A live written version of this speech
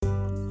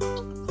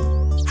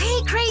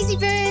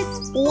crazy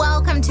birds!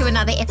 Welcome to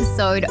another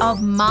episode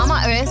of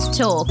Mama Earth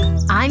Talk.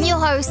 I'm your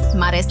host,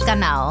 Mariska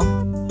Nel.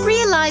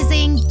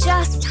 Realizing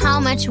just how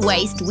much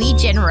waste we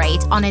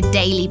generate on a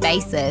daily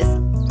basis,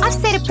 I've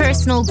set a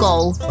personal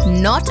goal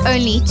not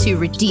only to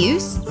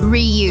reduce,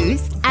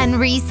 reuse, and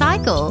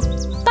recycle,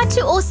 but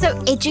to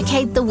also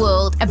educate the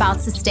world about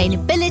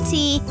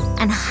sustainability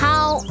and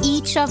how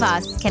each of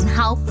us can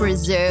help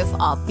preserve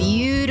our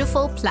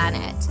beautiful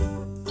planet.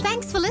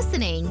 Thanks for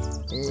listening.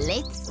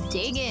 Let's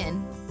dig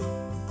in.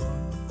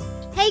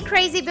 Hey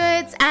crazy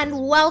birds,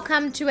 and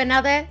welcome to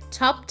another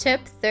Top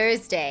Tip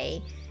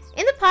Thursday.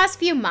 In the past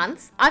few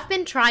months, I've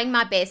been trying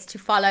my best to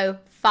follow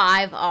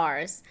 5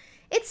 R's.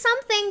 It's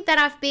something that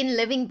I've been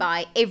living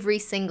by every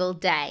single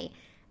day,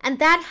 and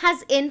that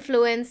has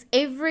influenced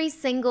every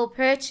single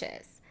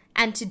purchase.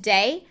 And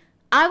today,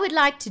 I would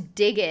like to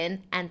dig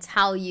in and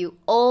tell you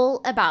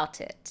all about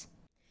it.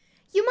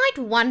 You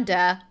might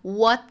wonder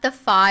what the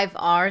 5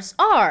 R's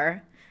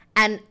are,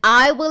 and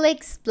I will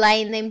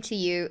explain them to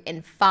you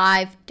in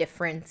 5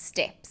 different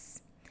steps.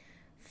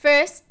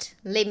 First,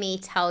 let me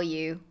tell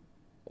you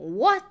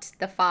what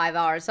the 5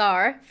 R's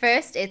are.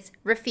 First, it's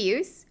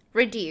refuse,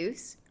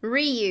 reduce,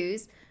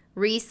 reuse,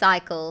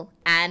 recycle,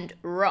 and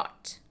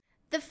rot.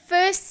 The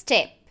first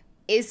step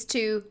is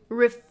to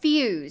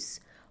refuse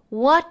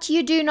what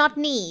you do not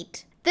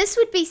need. This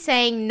would be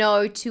saying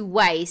no to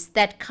waste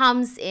that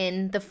comes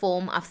in the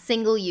form of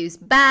single-use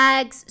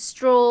bags,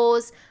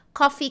 straws,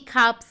 coffee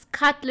cups,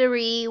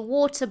 cutlery,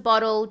 water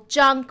bottle,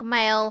 junk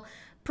mail,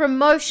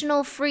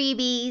 promotional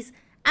freebies,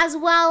 as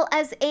well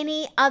as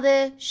any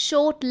other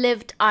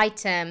short-lived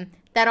item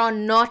that are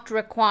not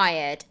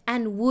required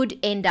and would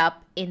end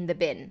up in the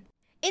bin.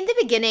 In the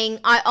beginning,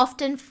 I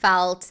often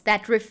felt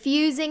that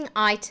refusing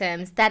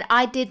items that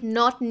I did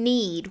not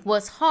need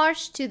was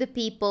harsh to the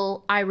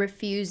people I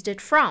refused it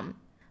from.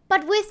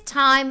 But with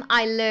time,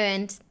 I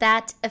learned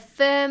that a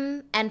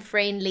firm and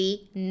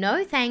friendly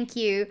no thank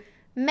you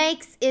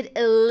makes it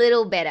a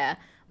little better.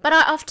 But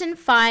I often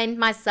find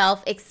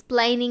myself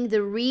explaining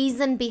the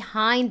reason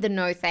behind the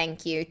no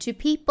thank you to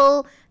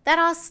people that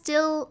are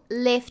still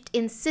left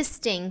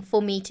insisting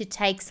for me to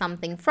take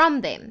something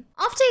from them.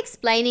 After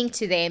explaining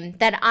to them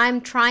that I'm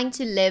trying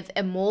to live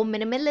a more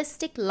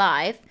minimalistic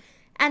life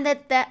and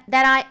that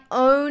I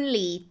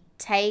only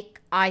take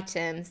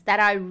items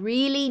that I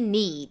really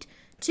need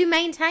to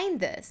maintain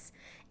this,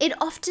 it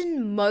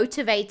often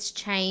motivates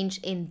change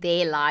in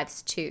their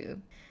lives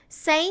too.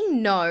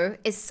 Saying no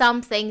is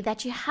something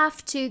that you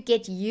have to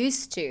get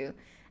used to,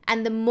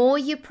 and the more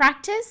you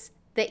practice,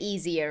 the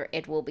easier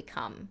it will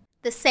become.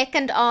 The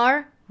second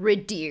R,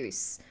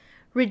 reduce.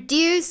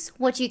 Reduce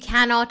what you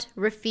cannot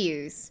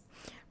refuse.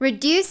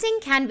 Reducing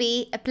can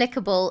be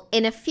applicable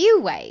in a few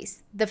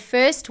ways. The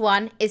first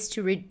one is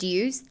to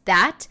reduce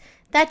that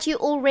you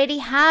already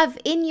have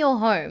in your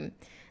home.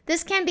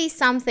 This can be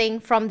something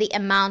from the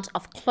amount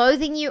of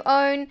clothing you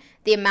own,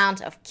 the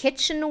amount of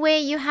kitchenware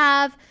you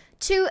have,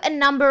 to a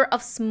number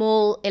of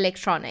small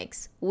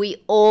electronics.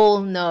 We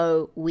all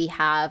know we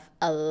have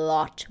a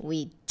lot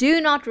we do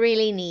not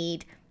really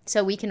need,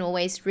 so we can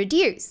always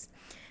reduce.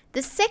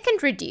 The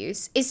second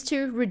reduce is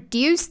to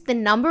reduce the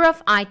number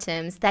of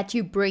items that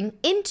you bring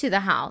into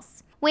the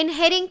house. When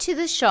heading to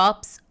the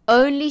shops,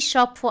 only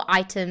shop for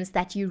items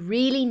that you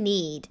really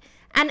need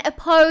and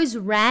oppose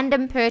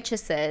random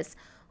purchases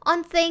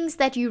on things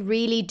that you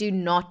really do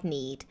not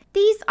need.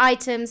 These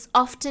items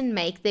often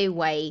make their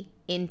way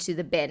into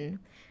the bin,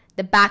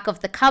 the back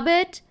of the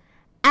cupboard,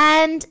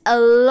 and a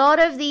lot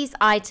of these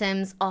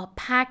items are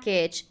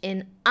packaged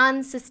in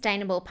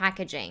unsustainable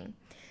packaging.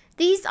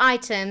 These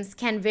items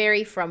can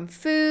vary from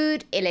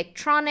food,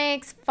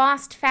 electronics,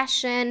 fast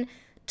fashion,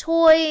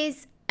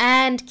 toys,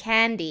 and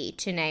candy,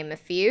 to name a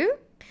few.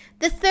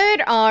 The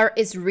third R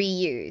is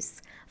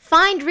reuse.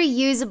 Find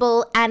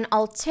reusable and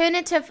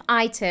alternative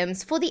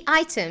items for the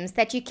items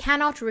that you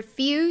cannot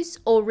refuse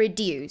or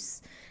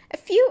reduce. A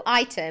few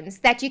items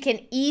that you can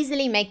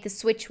easily make the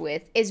switch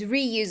with is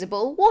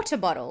reusable water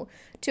bottle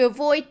to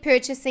avoid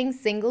purchasing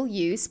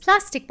single-use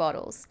plastic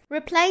bottles.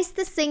 Replace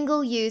the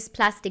single-use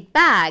plastic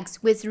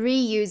bags with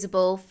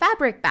reusable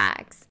fabric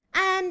bags.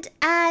 And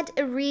add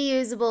a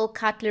reusable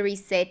cutlery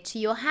set to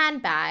your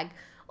handbag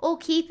or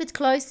keep it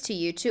close to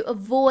you to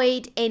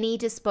avoid any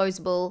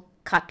disposable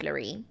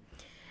cutlery.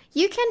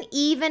 You can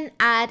even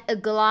add a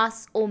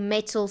glass or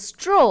metal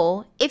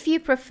straw if you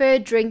prefer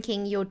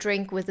drinking your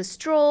drink with a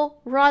straw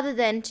rather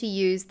than to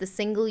use the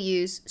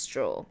single-use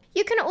straw.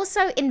 You can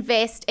also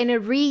invest in a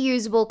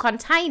reusable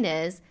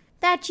containers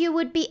that you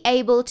would be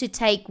able to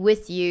take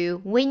with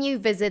you when you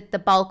visit the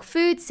bulk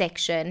food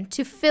section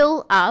to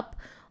fill up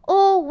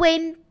or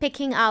when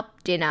picking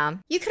up dinner.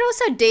 You can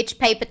also ditch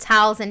paper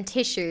towels and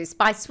tissues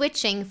by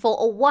switching for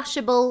a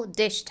washable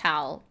dish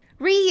towel.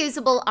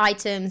 Reusable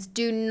items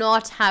do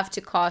not have to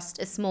cost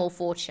a small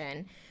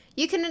fortune.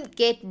 You can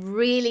get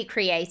really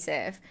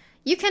creative.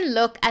 You can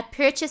look at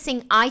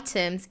purchasing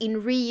items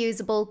in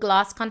reusable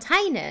glass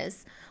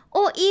containers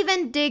or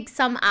even dig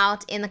some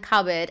out in the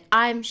cupboard,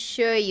 I'm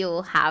sure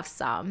you'll have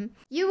some.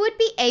 You would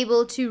be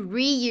able to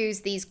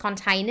reuse these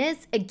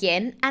containers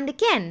again and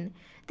again.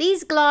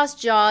 These glass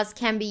jars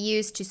can be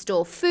used to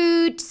store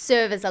food,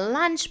 serve as a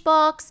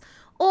lunchbox,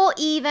 or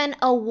even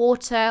a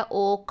water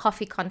or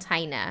coffee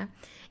container.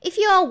 If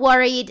you are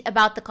worried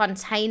about the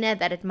container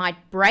that it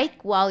might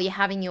break while you're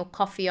having your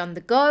coffee on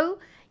the go,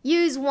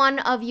 use one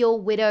of your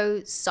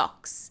Widow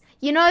socks.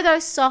 You know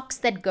those socks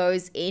that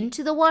goes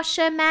into the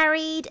washer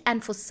married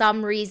and for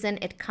some reason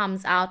it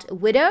comes out a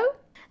widow?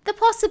 The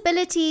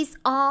possibilities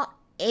are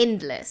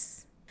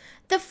endless.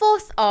 The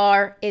fourth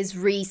R is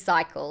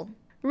recycle.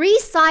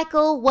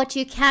 Recycle what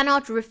you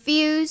cannot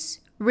refuse,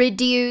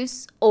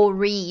 reduce, or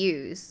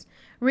reuse.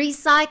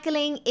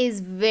 Recycling is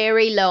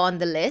very low on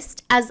the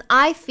list as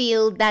I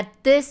feel that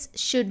this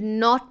should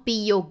not be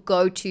your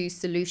go-to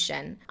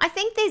solution. I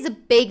think there's a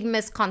big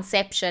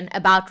misconception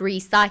about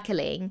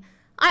recycling.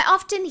 I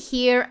often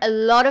hear a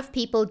lot of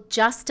people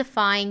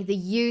justifying the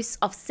use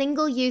of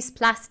single-use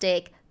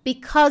plastic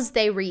because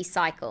they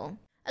recycle.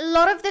 A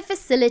lot of the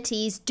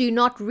facilities do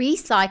not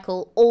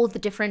recycle all the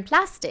different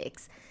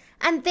plastics,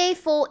 and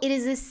therefore it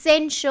is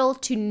essential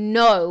to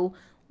know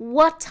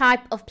what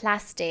type of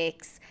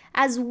plastics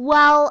as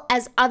well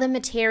as other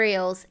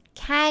materials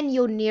can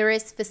your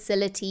nearest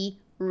facility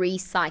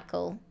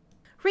recycle.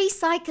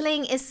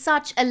 Recycling is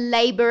such a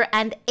labor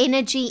and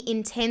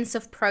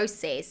energy-intensive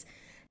process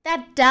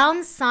that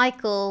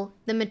downcycle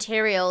the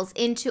materials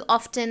into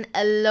often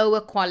a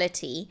lower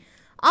quality.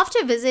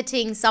 After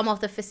visiting some of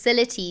the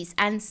facilities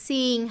and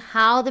seeing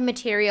how the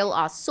material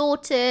are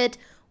sorted,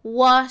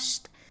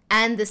 washed,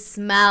 and the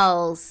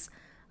smells,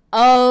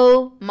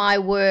 oh my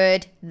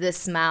word, the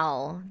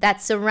smell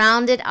that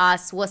surrounded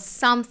us was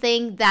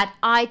something that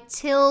I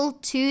till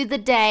to the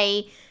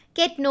day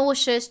get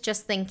nauseous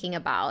just thinking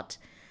about.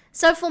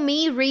 So for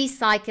me,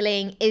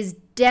 recycling is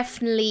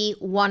definitely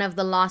one of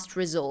the last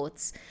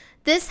resorts.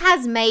 This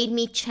has made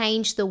me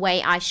change the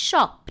way I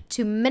shop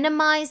to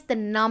minimize the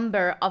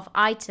number of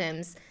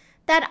items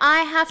that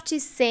I have to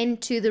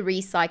send to the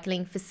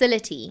recycling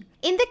facility.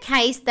 In the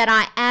case that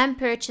I am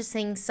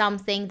purchasing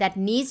something that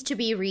needs to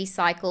be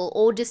recycled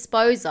or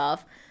disposed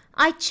of,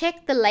 I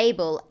check the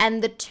label and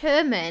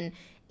determine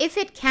if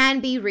it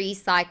can be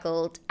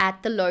recycled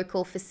at the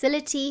local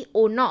facility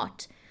or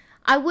not.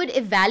 I would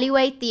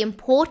evaluate the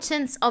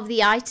importance of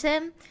the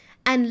item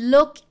and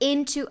look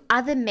into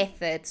other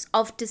methods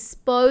of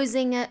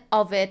disposing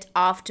of it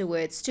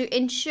afterwards to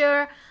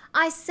ensure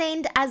I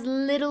send as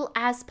little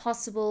as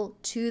possible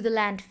to the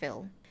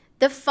landfill.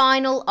 The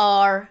final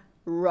R,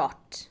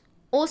 rot,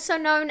 also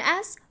known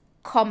as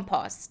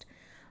compost.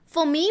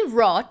 For me,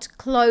 rot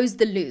closed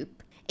the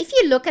loop. If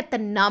you look at the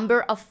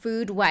number of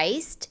food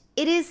waste,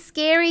 it is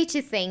scary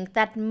to think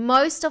that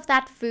most of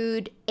that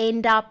food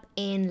end up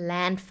in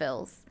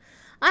landfills.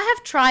 I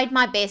have tried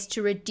my best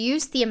to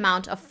reduce the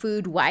amount of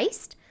food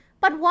waste,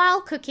 but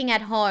while cooking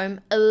at home,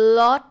 a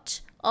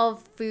lot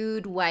of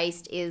food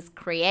waste is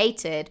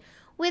created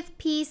with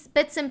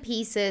bits and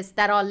pieces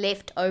that are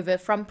left over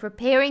from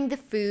preparing the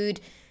food,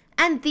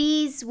 and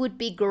these would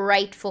be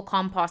great for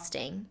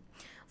composting.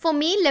 For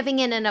me, living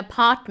in an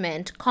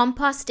apartment,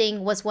 composting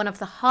was one of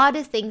the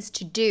harder things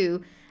to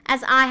do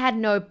as I had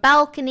no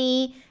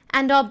balcony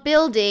and our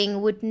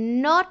building would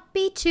not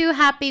be too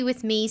happy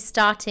with me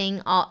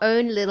starting our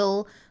own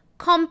little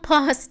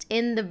compost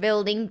in the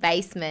building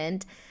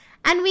basement.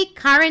 And we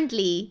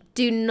currently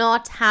do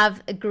not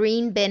have a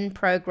green bin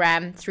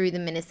program through the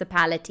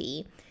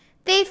municipality.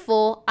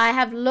 Therefore, I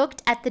have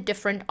looked at the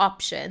different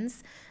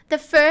options. The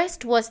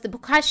first was the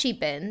bokashi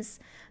bins.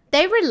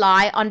 They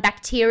rely on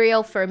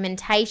bacterial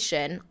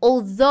fermentation,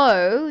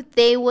 although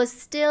there was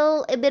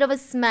still a bit of a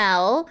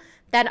smell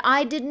that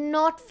I did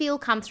not feel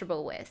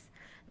comfortable with.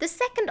 The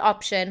second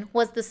option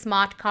was the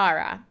Smart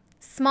Kara.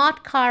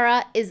 Smart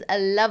Kara is a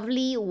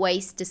lovely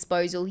waste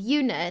disposal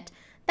unit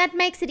that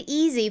makes it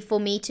easy for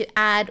me to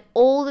add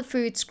all the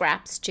food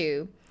scraps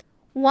to.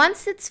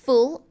 Once it's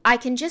full, I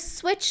can just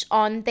switch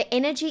on the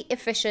energy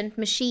efficient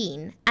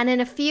machine, and in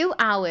a few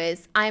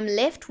hours, I'm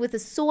left with a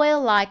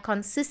soil-like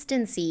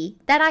consistency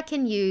that I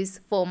can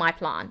use for my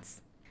plants.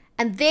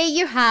 And there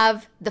you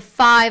have the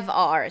 5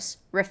 R's: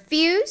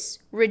 refuse,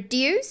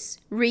 reduce,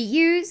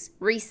 reuse,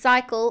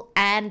 recycle,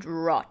 and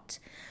rot.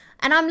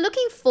 And I'm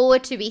looking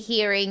forward to be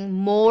hearing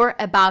more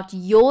about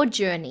your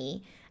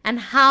journey and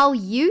how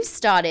you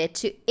started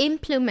to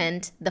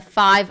implement the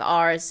 5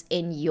 R's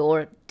in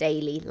your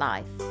daily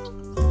life.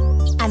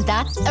 And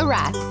that's a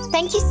wrap.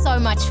 Thank you so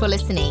much for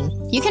listening.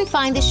 You can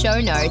find the show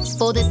notes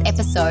for this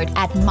episode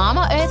at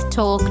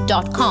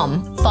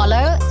mamaearthtalk.com.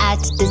 Follow at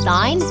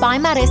Design by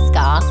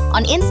Mariska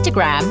on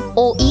Instagram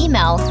or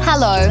email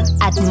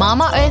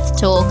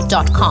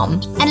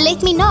hello@mamaearthtalk.com and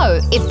let me know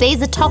if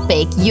there's a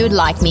topic you'd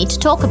like me to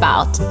talk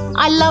about.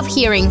 I love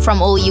hearing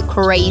from all you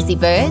crazy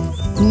birds.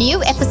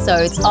 New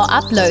episodes are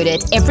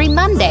uploaded every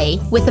Monday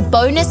with a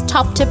bonus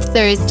Top Tip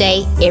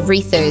Thursday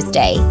every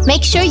Thursday.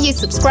 Make sure you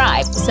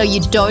subscribe so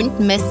you don't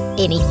miss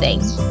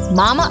anything.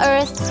 Mama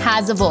Earth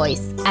has a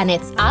voice, and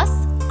it's us,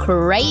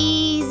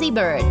 crazy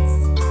birds.